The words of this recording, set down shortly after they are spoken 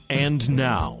And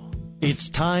now, it's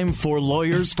time for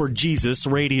Lawyers for Jesus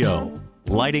Radio,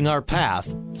 lighting our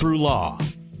path through law.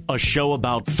 A show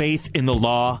about faith in the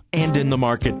law and in the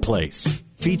marketplace,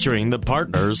 featuring the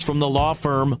partners from the law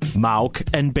firm Mauck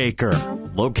and Baker.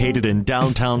 Located in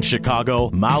downtown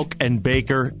Chicago, Mauck and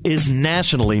Baker is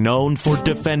nationally known for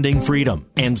defending freedom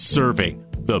and serving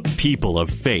the people of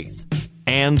faith.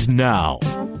 And now,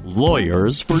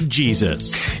 Lawyers for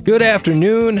Jesus. Good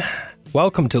afternoon.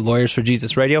 Welcome to Lawyers for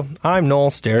Jesus Radio. I'm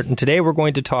Noel Sterrett, and today we're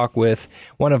going to talk with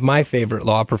one of my favorite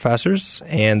law professors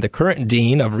and the current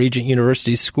dean of Regent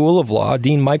University's School of Law,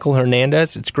 Dean Michael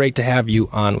Hernandez. It's great to have you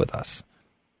on with us.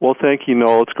 Well, thank you,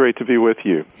 Noel. It's great to be with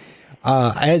you.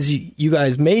 As you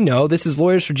guys may know, this is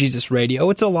Lawyers for Jesus Radio.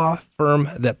 It's a law firm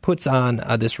that puts on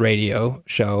this radio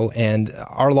show, and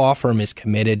our law firm is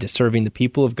committed to serving the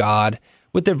people of God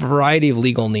with a variety of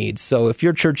legal needs. So if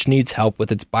your church needs help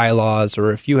with its bylaws,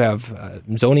 or if you have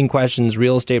zoning questions,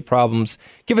 real estate problems,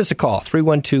 give us a call,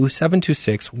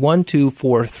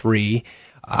 312-726-1243.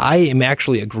 I am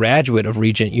actually a graduate of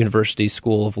Regent University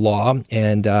School of Law,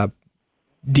 and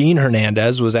Dean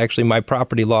Hernandez was actually my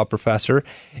property law professor.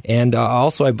 And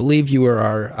also, I believe you were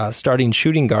our starting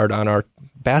shooting guard on our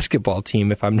basketball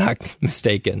team, if I'm not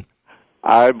mistaken.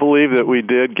 I believe that we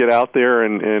did get out there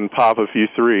and pop a few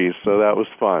threes, so that was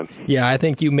fun. Yeah, I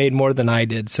think you made more than I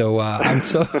did, so I'm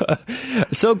so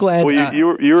so glad. Well, you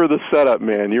were the setup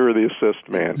man. You were the assist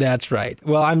man. That's right.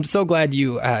 Well, I'm so glad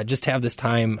you just have this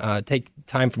time, take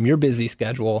time from your busy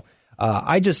schedule.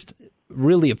 I just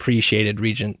really appreciated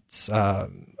Regents,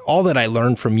 all that I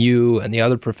learned from you and the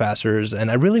other professors,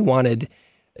 and I really wanted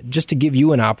just to give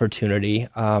you an opportunity,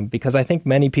 because I think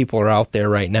many people are out there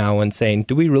right now and saying,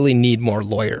 do we really need more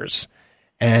lawyers?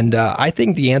 And I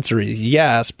think the answer is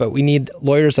yes, but we need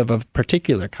lawyers of a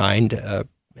particular kind,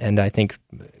 and I think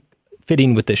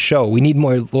fitting with this show, we need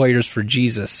more lawyers for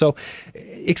Jesus. So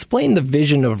explain the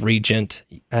vision of Regent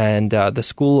and the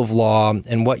School of Law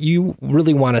and what you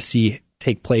really want to see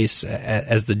take place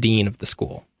as the dean of the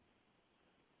school.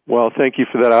 Well, thank you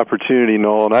for that opportunity,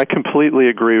 Noel, and I completely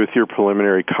agree with your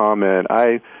preliminary comment.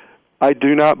 I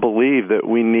do not believe that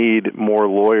we need more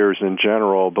lawyers in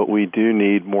general, but we do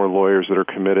need more lawyers that are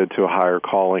committed to a higher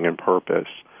calling and purpose.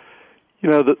 You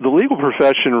know, the legal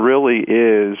profession really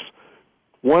is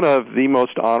one of the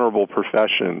most honorable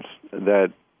professions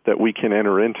that we can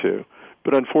enter into,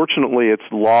 but unfortunately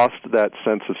it's lost that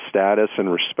sense of status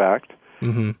and respect.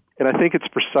 Mm-hmm. And I think it's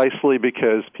precisely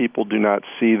because people do not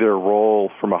see their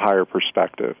role from a higher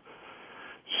perspective.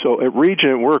 So at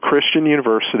Regent, we're a Christian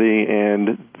university,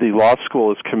 and the law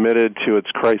school is committed to its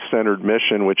Christ-centered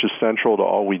mission, which is central to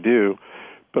all we do,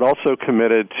 but also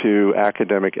committed to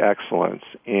academic excellence.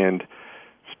 And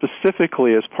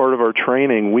specifically, as part of our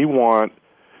training, we want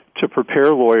to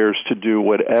prepare lawyers to do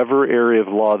whatever area of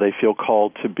law they feel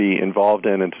called to be involved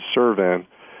in and to serve in,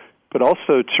 but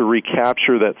also to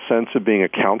recapture that sense of being a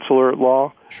counselor at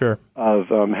law, sure, of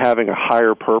having a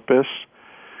higher purpose,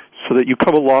 so that you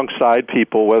come alongside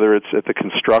people, whether it's at the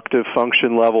constructive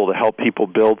function level to help people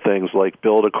build things like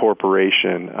build a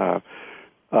corporation,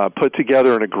 put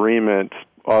together an agreement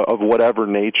of whatever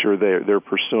nature they're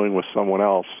pursuing with someone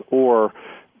else, or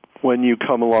when you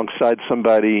come alongside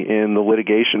somebody in the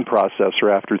litigation process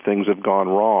or after things have gone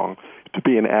wrong, to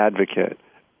be an advocate.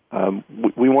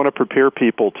 We want to prepare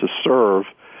people to serve,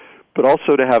 but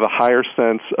also to have a higher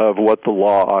sense of what the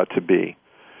law ought to be.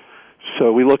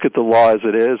 So we look at the law as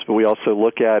it is, but we also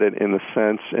look at it in the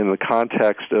sense, in the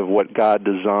context of what God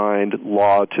designed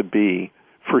law to be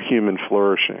for human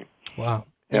flourishing. Wow.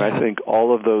 And I think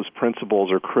all of those principles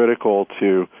are critical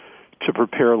to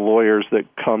prepare lawyers that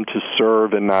come to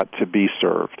serve and not to be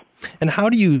served. And how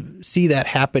do you see that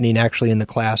happening actually in the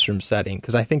classroom setting?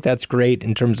 Because I think that's great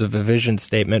in terms of a vision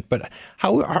statement, but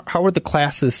how are the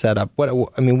classes set up? What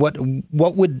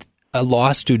would a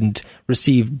law student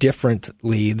receive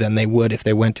differently than they would if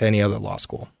they went to any other law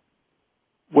school?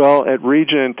 Well, at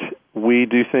Regent, we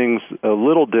do things a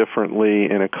little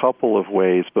differently in a couple of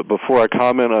ways, but before I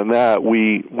comment on that,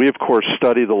 we of course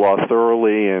study the law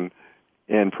thoroughly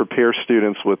and prepare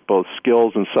students with both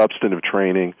skills and substantive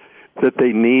training that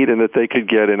they need and that they could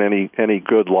get in any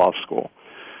good law school.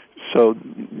 So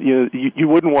you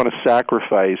wouldn't want to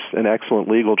sacrifice an excellent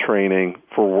legal training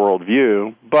for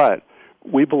worldview, but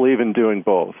we believe in doing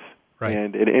both. Right.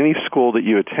 And at any school that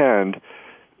you attend,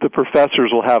 the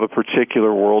professors will have a particular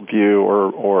worldview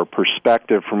or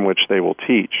perspective from which they will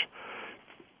teach.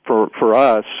 For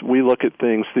us, we look at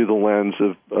things through the lens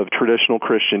of traditional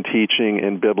Christian teaching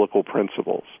and biblical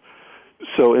principles.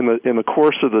 So in the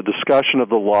course of the discussion of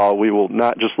the law, we will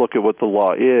not just look at what the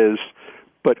law is,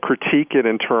 but critique it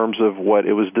in terms of what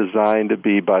it was designed to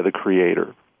be by the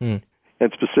Creator, and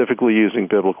specifically using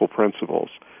biblical principles.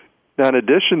 Now, in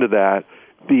addition to that,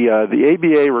 the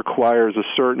ABA requires a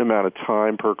certain amount of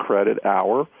time per credit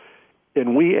hour,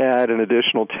 and we add an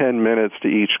additional 10 minutes to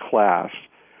each class.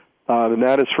 And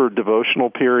that is for a devotional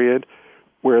period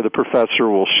where the professor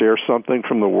will share something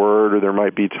from the Word, or there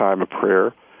might be time of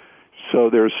prayer. So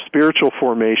there's spiritual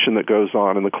formation that goes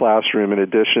on in the classroom in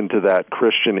addition to that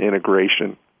Christian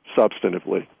integration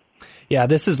substantively. Yeah,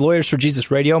 this is Lawyers for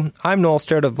Jesus Radio. I'm Noel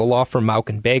Starrett of the law firm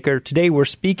Mauck & Baker. Today we're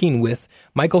speaking with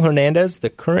Michael Hernandez, the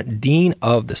current Dean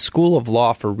of the School of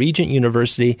Law for Regent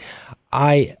University.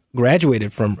 I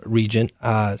graduated from Regent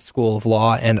School of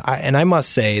Law, and I must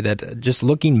say that just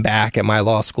looking back at my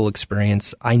law school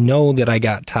experience, I know that I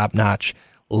got top-notch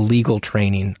legal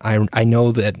training. I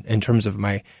know that in terms of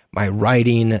my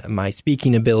writing, my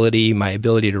speaking ability, my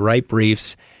ability to write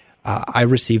briefs, I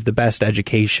received the best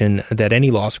education that any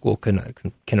law school can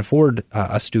afford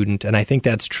a student, and I think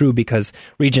that's true because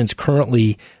Regent's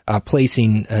currently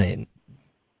placing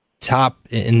top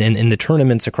in the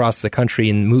tournaments across the country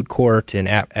in moot court and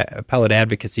appellate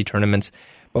advocacy tournaments.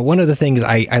 But one of the things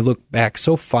I look back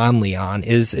so fondly on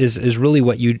is really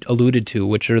what you alluded to,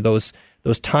 which are those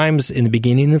times in the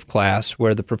beginning of class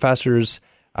where the professors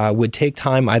would take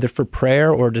time either for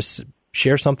prayer or to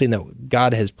share something that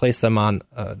God has placed them on,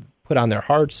 put on their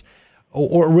hearts,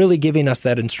 or really giving us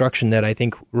that instruction that I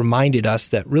think reminded us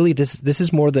that really this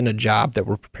is more than a job that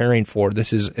we're preparing for.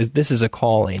 This is a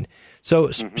calling.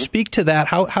 So speak to that.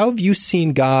 How have you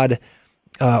seen God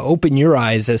open your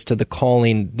eyes as to the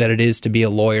calling that it is to be a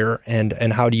lawyer, and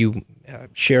how do you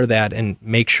share that and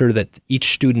make sure that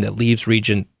each student that leaves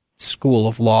Regent School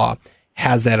of Law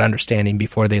has that understanding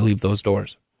before they leave those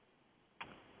doors?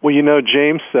 Well,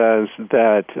 James says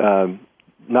that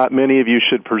not many of you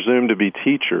should presume to be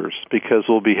teachers because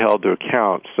we'll be held to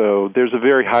account. So there's a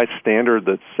very high standard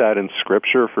that's set in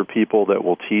Scripture for people that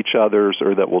will teach others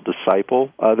or that will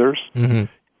disciple others. Mm-hmm.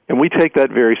 And we take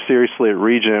that very seriously at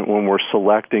Regent when we're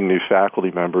selecting new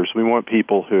faculty members. We want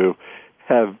people who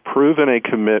have proven a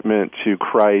commitment to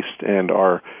Christ and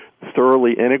are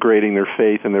thoroughly integrating their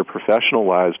faith in their professional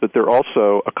lives, but they're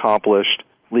also accomplished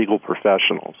legal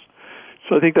professionals.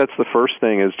 So I think that's the first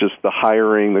thing, is just the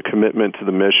hiring, the commitment to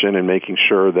the mission, and making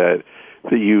sure that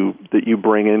you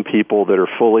bring in people that are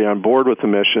fully on board with the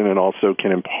mission and also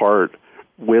can impart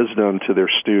wisdom to their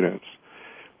students.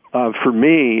 For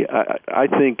me, I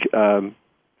think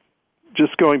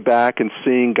just going back and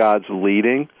seeing God's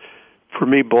leading, for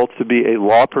me both to be a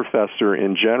law professor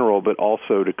in general, but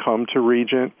also to come to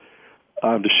Regent,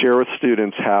 to share with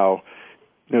students how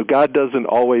God doesn't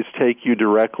always take you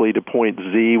directly to point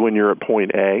Z when you're at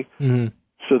point A. Mm-hmm.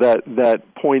 So that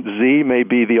point Z may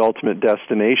be the ultimate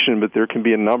destination, but there can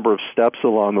be a number of steps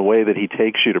along the way that He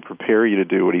takes you to prepare you to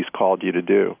do what He's called you to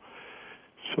do.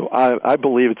 So I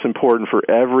believe it's important for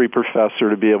every professor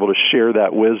to be able to share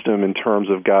that wisdom in terms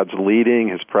of God's leading,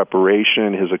 His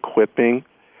preparation, His equipping,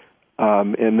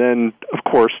 and then, of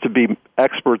course, to be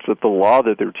experts at the law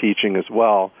that they're teaching as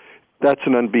well. That's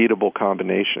an unbeatable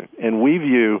combination. And we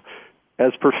view, as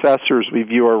professors,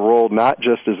 our role not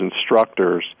just as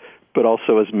instructors, but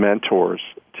also as mentors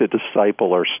to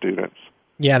disciple our students.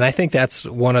 Yeah, and I think that's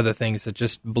one of the things that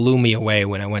just blew me away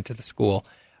when I went to the school,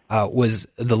 was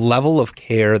the level of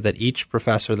care that each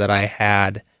professor that I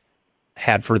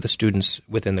had for the students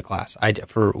within the class.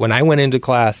 When I went into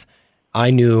class, I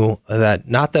knew that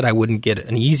not that I wouldn't get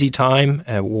an easy time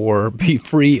or be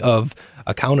free of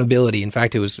accountability. In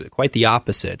fact, it was quite the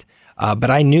opposite. But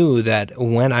I knew that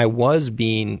when I was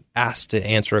being asked to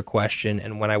answer a question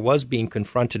and when I was being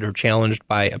confronted or challenged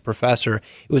by a professor,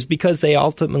 it was because they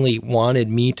ultimately wanted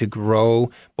me to grow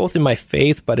both in my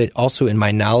faith, but also in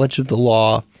my knowledge of the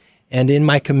law and in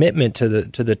my commitment to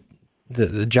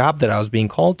the job that I was being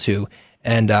called to.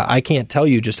 And I can't tell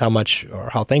you just how much or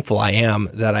how thankful I am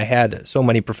that I had so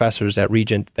many professors at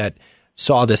Regent that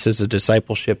saw this as a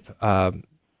discipleship.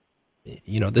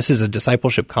 This is a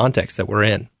discipleship context that we're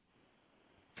in.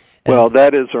 Well,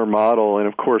 that is our model, and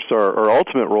of course our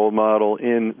ultimate role model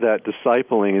in that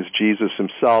discipling is Jesus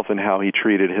Himself and how He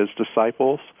treated His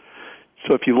disciples.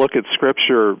 So if you look at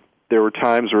Scripture, there were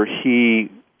times where He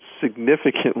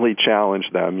significantly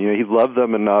challenged them. He loved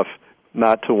them enough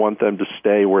not to want them to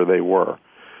stay where they were.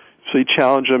 So He'd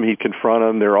challenge them, He'd confront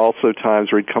them. There are also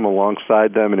times where He'd come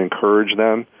alongside them and encourage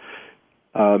them.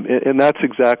 And that's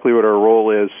exactly what our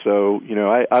role is. So,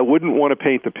 I wouldn't want to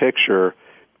paint the picture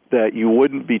that you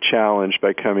wouldn't be challenged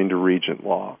by coming to Regent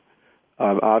Law.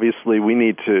 Obviously, we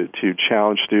need to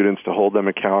challenge students, to hold them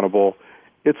accountable.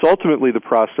 It's ultimately the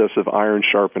process of iron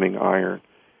sharpening iron.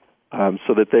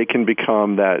 so that they can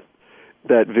become that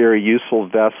very useful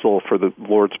vessel for the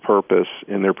Lord's purpose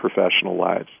in their professional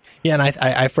lives. Yeah, and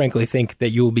I frankly think that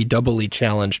you will be doubly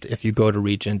challenged if you go to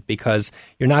Regent, because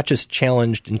you're not just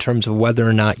challenged in terms of whether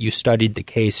or not you studied the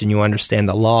case and you understand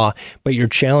the law, but you're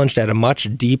challenged at a much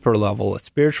deeper level, a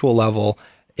spiritual level,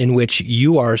 in which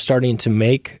you are starting to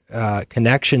make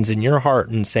connections in your heart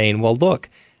and saying, well, look,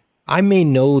 I may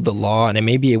know the law and I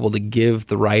may be able to give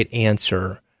the right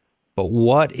answer, but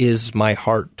what is my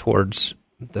heart towards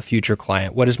the future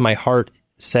client? What does my heart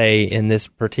say in this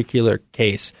particular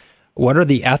case? What are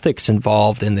the ethics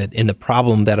involved in the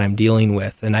problem that I'm dealing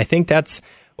with? And I think that's,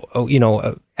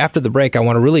 after the break, I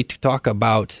want to really talk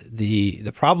about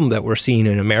the problem that we're seeing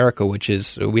in America, which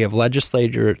is we have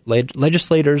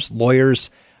legislators, lawyers,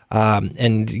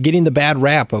 and getting the bad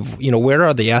rap of, where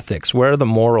are the ethics? Where are the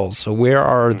morals? So where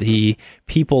are the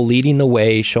people leading the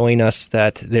way, showing us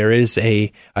that there is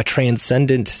a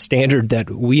transcendent standard that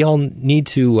we all need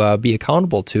to be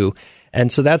accountable to? And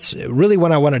so that's really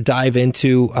what I want to dive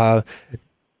into.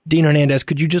 Dean Hernandez,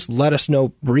 could you just let us know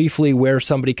briefly where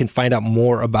somebody can find out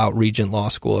more about Regent Law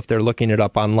School if they're looking it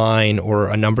up online, or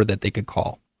a number that they could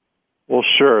call? Well,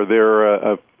 sure. There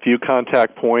are a few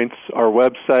contact points. Our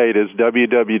website is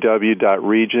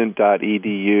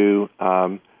www.regent.edu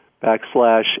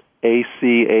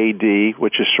 /ACAD,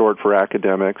 which is short for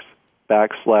academics,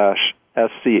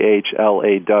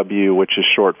 /SCHLAW, which is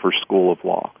short for School of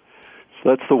Law. So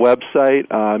that's the website.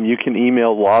 You can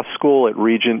email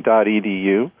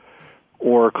lawschool@regent.edu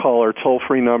or call our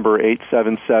toll-free number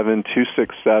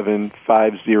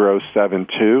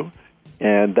 877-267-5072.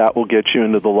 And that will get you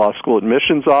into the law school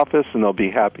admissions office, and they'll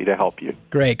be happy to help you.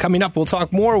 Great. Coming up, we'll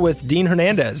talk more with Dean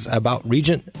Hernandez about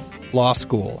Regent Law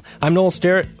School. I'm Noel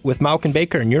Sterrett with Mauck and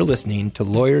Baker, and you're listening to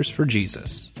Lawyers for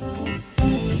Jesus.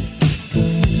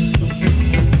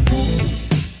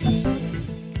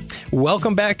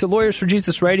 Welcome back to Lawyers for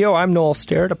Jesus Radio. I'm Noel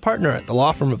Sterrett, a partner at the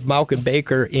law firm of Mauck and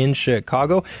Baker in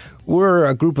Chicago. We're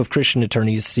a group of Christian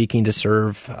attorneys seeking to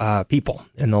serve people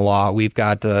in the law. We've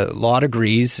got law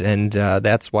degrees, and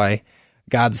that's why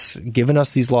God's given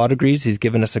us these law degrees. He's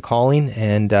given us a calling,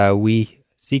 and we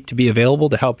seek to be available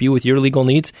to help you with your legal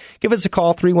needs. Give us a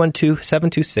call,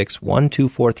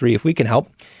 312-726-1243, if we can help.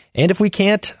 And if we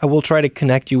can't, we'll try to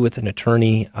connect you with an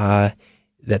attorney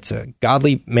that's a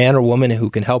godly man or woman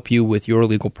who can help you with your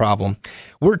legal problem.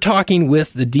 We're talking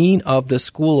with the Dean of the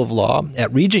School of Law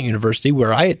at Regent University,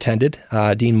 where I attended,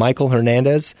 Dean Michael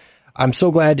Hernandez. I'm so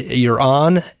glad you're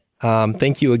on.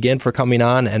 Thank you again for coming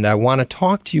on, and I want to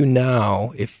talk to you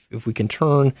now, if we can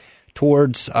turn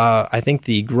towards, I think,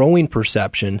 the growing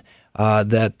perception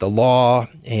that the law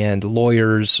and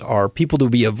lawyers are people to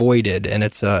be avoided, and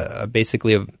it's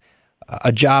basically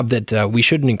a job that we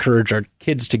shouldn't encourage our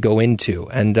kids to go into.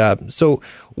 And so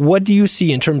what do you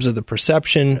see in terms of the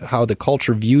perception, how the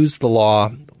culture views the law,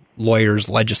 lawyers,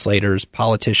 legislators,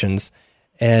 politicians,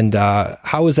 and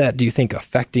how is that, do you think,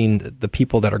 affecting the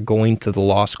people that are going to the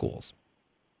law schools?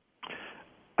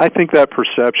 I think that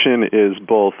perception is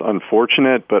both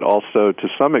unfortunate but also to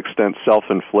some extent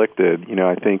self-inflicted.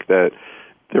 I think that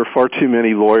there are far too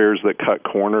many lawyers that cut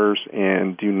corners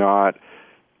and do not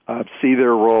see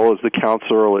their role as the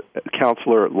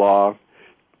counselor at law.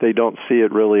 They don't see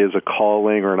it really as a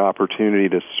calling or an opportunity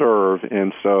to serve.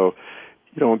 And so,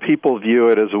 when people view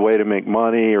it as a way to make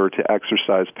money or to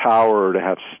exercise power or to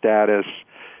have status,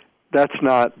 that's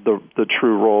not the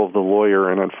true role of the lawyer,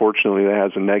 and unfortunately that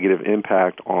has a negative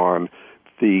impact on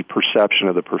the perception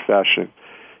of the profession.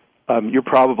 You're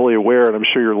probably aware, and I'm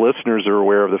sure your listeners are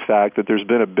aware of the fact that there's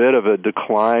been a bit of a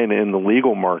decline in the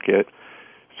legal market.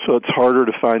 So it's harder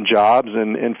to find jobs,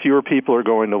 and fewer people are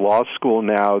going to law school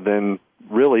now than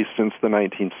really since the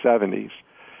 1970s.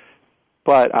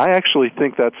 But I actually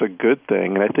think that's a good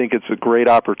thing, and I think it's a great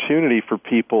opportunity for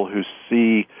people who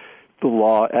see the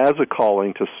law as a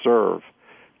calling to serve.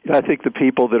 I think the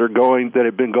people that have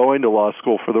been going to law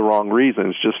school for the wrong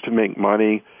reasons, just to make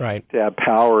money, right, to have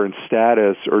power and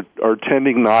status, are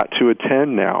tending not to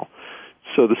attend now.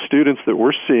 So the students that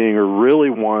we're seeing are really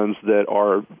ones that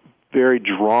are very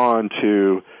drawn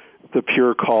to the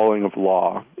pure calling of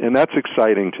law, and that's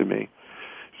exciting to me.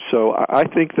 So I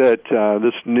think that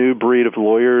this new breed of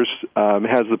lawyers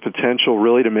has the potential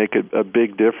really to make a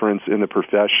big difference in the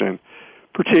profession,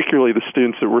 particularly the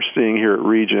students that we're seeing here at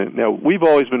Regent. Now, we've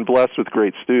always been blessed with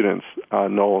great students,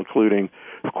 Noel, including,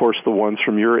 of course, the ones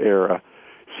from your era.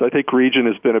 So I think Regent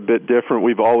has been a bit different.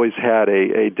 We've always had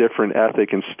a different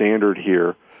ethic and standard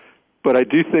here. But I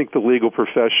do think the legal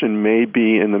profession may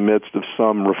be in the midst of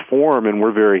some reform, and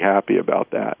we're very happy about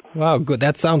that. Wow, good.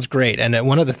 That sounds great. And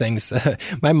one of the things,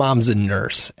 my mom's a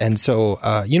nurse, and so,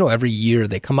 every year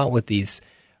they come out with these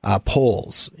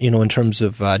polls, in terms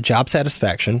of job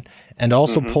satisfaction, and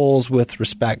also polls with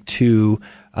respect to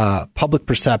public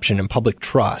perception and public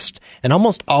trust. And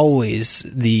almost always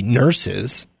the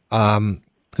nurses,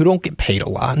 who don't get paid a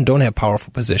lot and don't have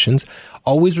powerful positions,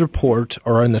 always report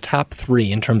or are in the top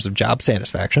 3 in terms of job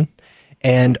satisfaction,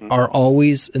 and are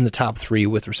always in the top 3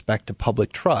 with respect to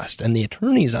public trust. And the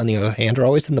attorneys, on the other hand, are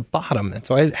always in the bottom. And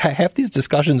so I have these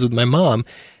discussions with my mom,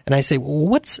 and I say, well,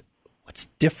 what's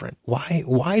different? Why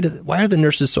are the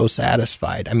nurses so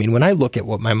satisfied? I mean, when I look at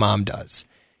what my mom does,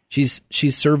 she's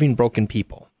serving broken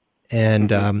people.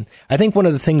 And I think one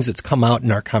of the things that's come out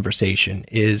in our conversation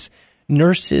is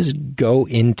nurses go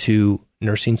into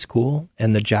nursing school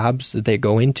and the jobs that they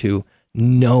go into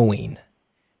knowing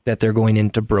that they're going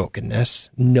into brokenness,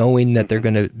 knowing that they're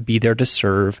going to be there to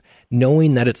serve,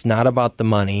 knowing that it's not about the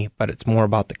money, but it's more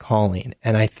about the calling.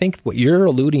 And I think what you're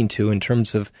alluding to in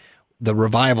terms of the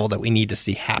revival that we need to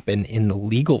see happen in the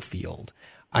legal field,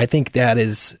 I think that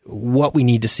is what we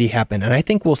need to see happen. And I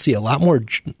think we'll see a lot more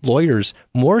lawyers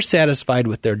more satisfied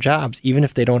with their jobs, even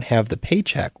if they don't have the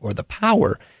paycheck or the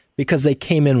power, because they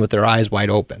came in with their eyes wide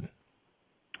open.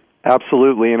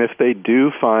 Absolutely, and if they do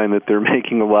find that they're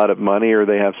making a lot of money or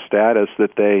they have status,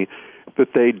 that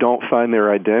they don't find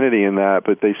their identity in that,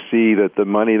 but they see that the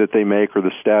money that they make or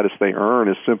the status they earn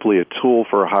is simply a tool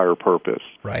for a higher purpose.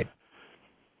 Right.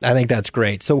 I think that's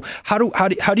great. So how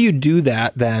do you do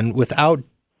that then without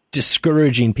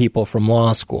discouraging people from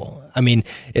law school? I mean,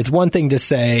 it's one thing to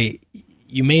say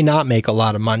you may not make a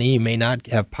lot of money, you may not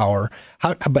have power,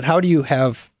 but how do you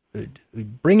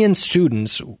bring in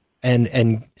students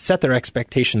and set their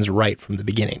expectations right from the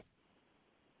beginning?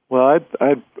 Well,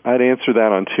 I'd answer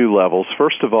that on 2 levels.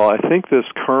 First of all, I think this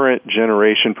current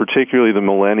generation, particularly the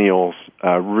millennials,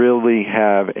 really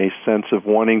have a sense of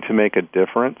wanting to make a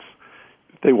difference.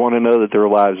 They want to know that their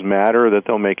lives matter, that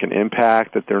they'll make an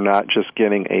impact, that they're not just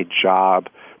getting a job,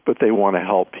 but they want to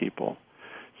help people.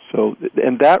 So,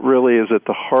 and that really is at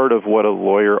the heart of what a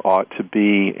lawyer ought to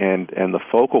be and the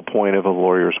focal point of a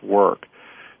lawyer's work.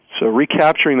 So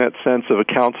recapturing that sense of a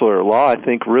counselor at law, I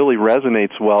think, really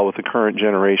resonates well with the current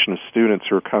generation of students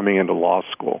who are coming into law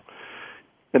school.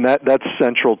 And that's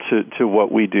central to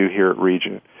what we do here at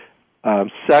Regent.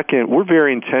 Second, we're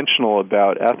very intentional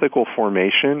about ethical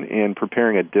formation and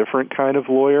preparing a different kind of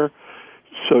lawyer.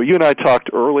 So you and I talked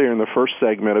earlier in the first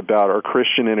segment about our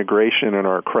Christian integration and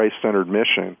our Christ-centered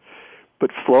mission.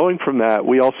 But flowing from that,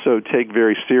 we also take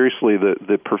very seriously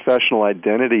the professional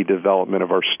identity development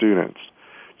of our students.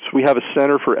 So we have a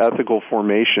Center for Ethical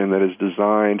Formation that is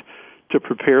designed to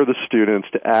prepare the students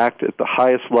to act at the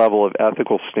highest level of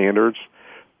ethical standards,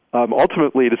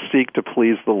 ultimately to seek to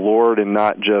please the Lord and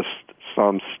not just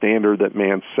some standard that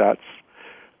man sets.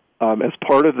 As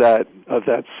part of that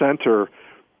center,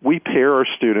 we pair our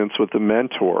students with a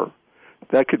mentor.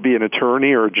 That could be an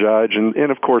attorney or a judge,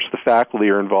 and of course the faculty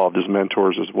are involved as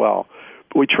mentors as well.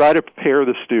 But we try to pair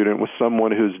the student with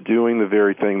someone who's doing the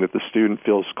very thing that the student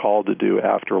feels called to do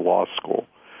after law school.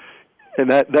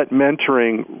 And that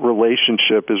mentoring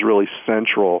relationship is really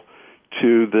central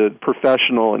to the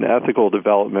professional and ethical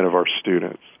development of our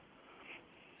students.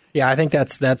 Yeah, I think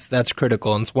that's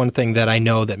critical, and it's one thing that I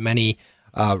know that many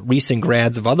recent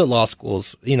grads of other law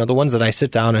schools, the ones that I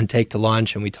sit down and take to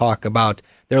lunch and we talk about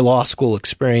their law school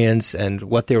experience and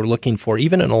what they were looking for,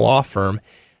 even in a law firm.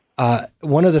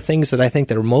 One of the things that I think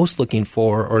they were most looking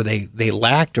for, or they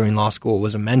lacked during law school,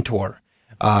 was a mentor.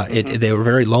 They were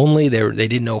very lonely. They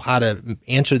didn't know how to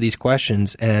answer these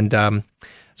questions, and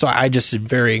so I just am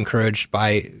very encouraged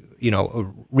by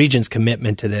Regent's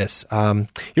commitment to this.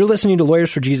 You're listening to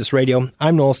Lawyers for Jesus Radio.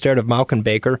 I'm Noel Starrett of Mauck and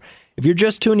Baker. If you're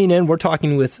just tuning in, we're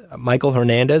talking with Michael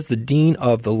Hernandez, the Dean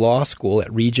of the Law School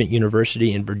at Regent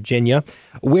University in Virginia.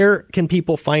 Where can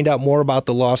people find out more about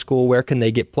the law school? Where can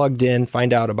they get plugged in,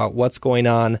 find out about what's going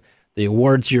on, the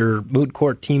awards your moot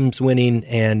court team's winning,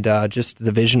 and just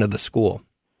the vision of the school?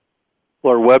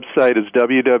 Well, our website is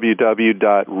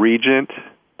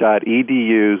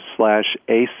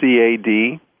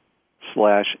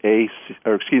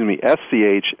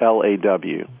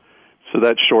www.regent.edu/SCHLAW. So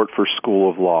that's short for School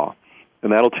of Law.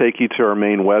 And that'll take you to our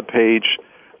main webpage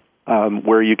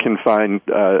where you can find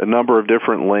a number of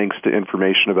different links to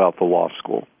information about the law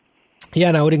school. Yeah,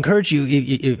 and I would encourage you,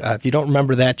 if you don't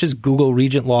remember that, just Google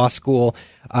Regent Law School,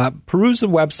 peruse the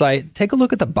website, take a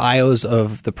look at the bios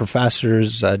of the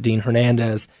professors, Dean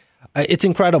Hernandez, It's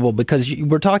incredible because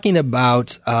we're talking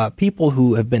about people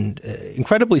who have been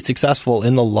incredibly successful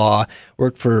in the law,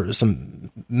 worked for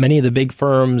many of the big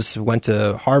firms, went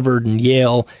to Harvard and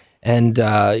Yale,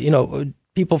 and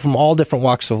people from all different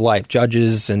walks of life,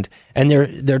 judges, and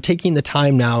they're taking the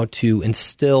time now to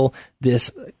instill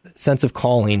this sense of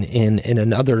calling in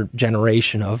another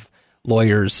generation of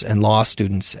lawyers and law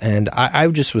students. And I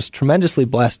just was tremendously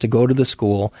blessed to go to the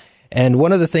school. And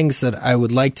one of the things that I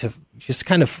would like to just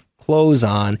kind of close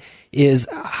on is,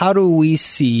 how do we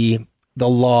see the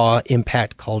law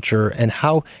impact culture, and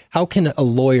how can a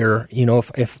lawyer,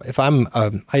 if I'm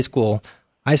a high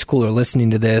schooler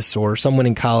listening to this, or someone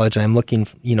in college and I'm looking,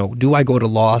 do I go to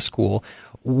law school?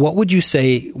 What would you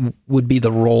say would be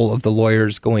the role of the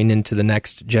lawyers going into the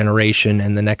next generation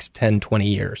and the next 10, 20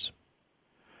 years?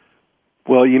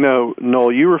 Well,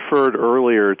 Noel, you referred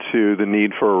earlier to the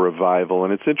need for a revival,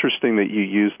 and it's interesting that you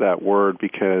use that word,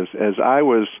 because as I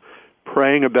was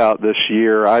praying about this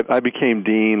year, I became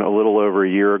dean a little over a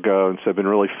year ago, and so I've been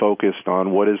really focused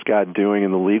on what is God doing in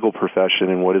the legal profession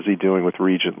and what is He doing with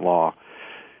Regent Law.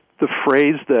 The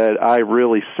phrase that I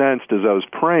really sensed as I was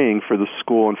praying for the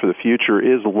school and for the future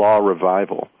is law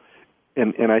revival,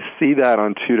 and I see that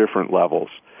on two different levels.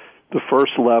 The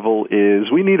first level is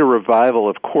we need a revival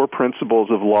of core principles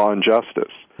of law and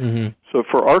justice. Mm-hmm. So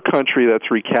for our country,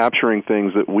 that's recapturing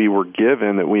things that we were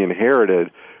given, that we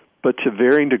inherited, but to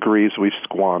varying degrees we've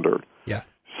squandered. Yeah.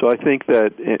 So I think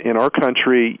that in our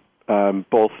country,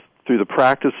 both through the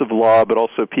practice of law, but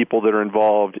also people that are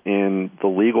involved in the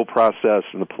legal process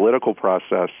and the political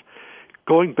process,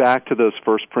 going back to those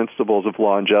first principles of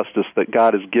law and justice that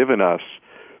God has given us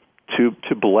to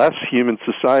bless human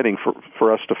society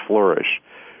for us to flourish.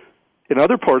 In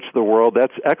other parts of the world,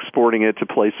 that's exporting it to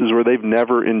places where they've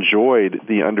never enjoyed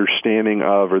the understanding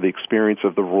of or the experience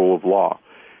of the rule of law.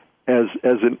 As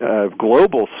a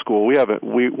global school,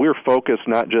 we're focused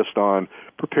not just on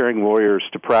preparing lawyers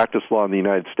to practice law in the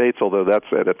United States, although that's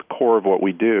at the core of what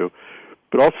we do,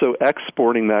 but also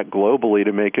exporting that globally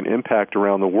to make an impact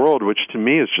around the world, which to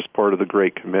me is just part of the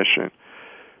Great Commission.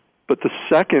 But the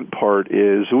second part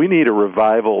is we need a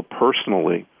revival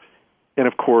personally. And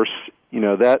of course,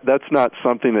 that's not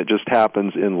something that just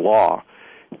happens in law.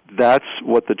 That's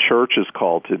what the church is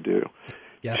called to do.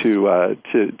 Yes.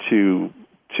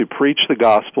 To preach the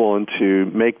gospel and to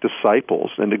make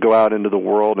disciples and to go out into the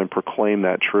world and proclaim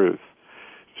that truth.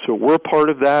 So we're part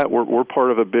of that. We're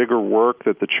part of a bigger work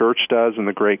that the church does in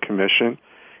the Great Commission.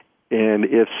 And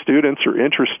if students are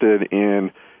interested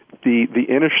in the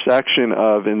intersection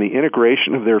of and the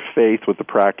integration of their faith with the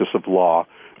practice of law,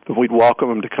 then we'd welcome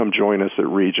them to come join us at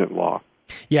Regent Law.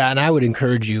 Yeah, and I would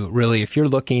encourage you, really, if you're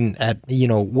looking at,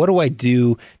 what do I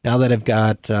do now that I've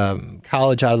got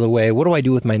college out of the way? What do I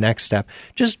do with my next step?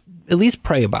 Just at least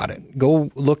pray about it.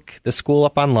 Go look the school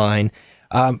up online.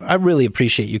 I really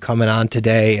appreciate you coming on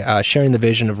today, sharing the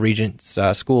vision of Regent's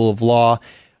School of Law.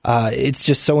 It's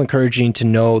just so encouraging to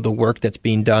know the work that's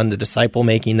being done, the disciple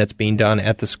making that's being done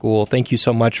at the school. Thank you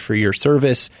so much for your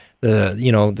service,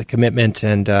 the commitment,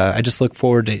 and I just look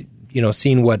forward to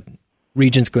seeing what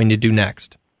Regent's going to do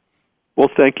next. Well,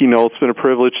 thank you, Noel. It's been a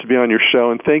privilege to be on your show,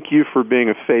 and thank you for being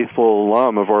a faithful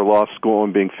alum of our law school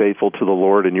and being faithful to the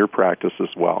Lord in your practice as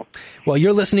well. Well,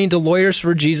 you're listening to Lawyers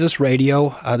for Jesus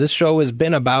Radio. This show has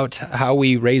been about how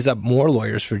we raise up more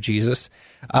lawyers for Jesus.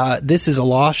 This is a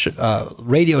law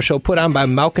radio show put on by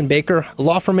Malkin Baker, a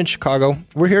law firm in Chicago.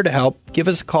 We're here to help. Give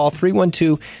us a call,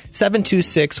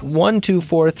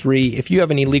 312-726-1243, if you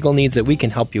have any legal needs that we can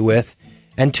help you with.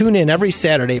 And tune in every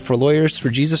Saturday for Lawyers for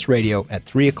Jesus Radio at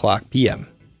 3 o'clock p.m.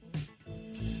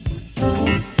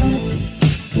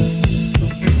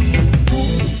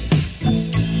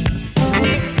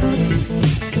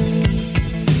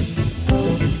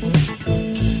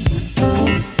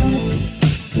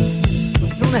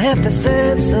 Gonna have to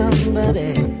serve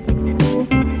somebody.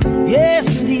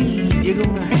 Yes, indeed, you're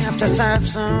gonna have to serve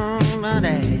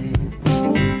somebody.